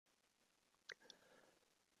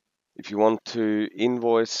If you want to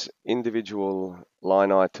invoice individual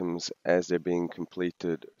line items as they're being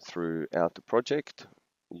completed throughout the project,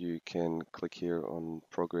 you can click here on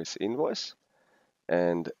Progress Invoice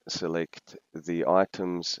and select the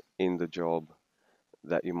items in the job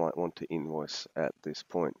that you might want to invoice at this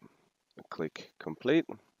point. Click Complete,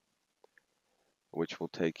 which will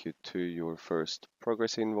take you to your first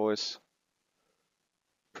progress invoice.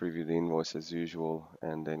 Preview the invoice as usual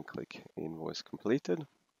and then click Invoice Completed.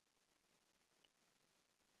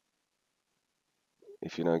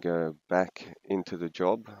 If you now go back into the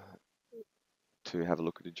job to have a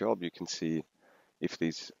look at the job, you can see if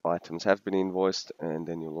these items have been invoiced, and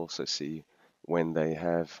then you'll also see when they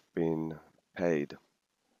have been paid.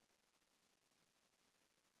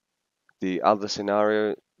 The other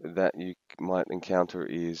scenario that you might encounter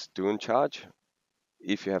is do and charge.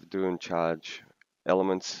 If you have do and charge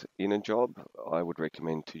elements in a job, I would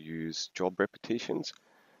recommend to use job repetitions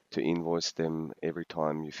to invoice them every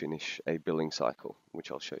time you finish a billing cycle,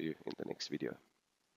 which I'll show you in the next video.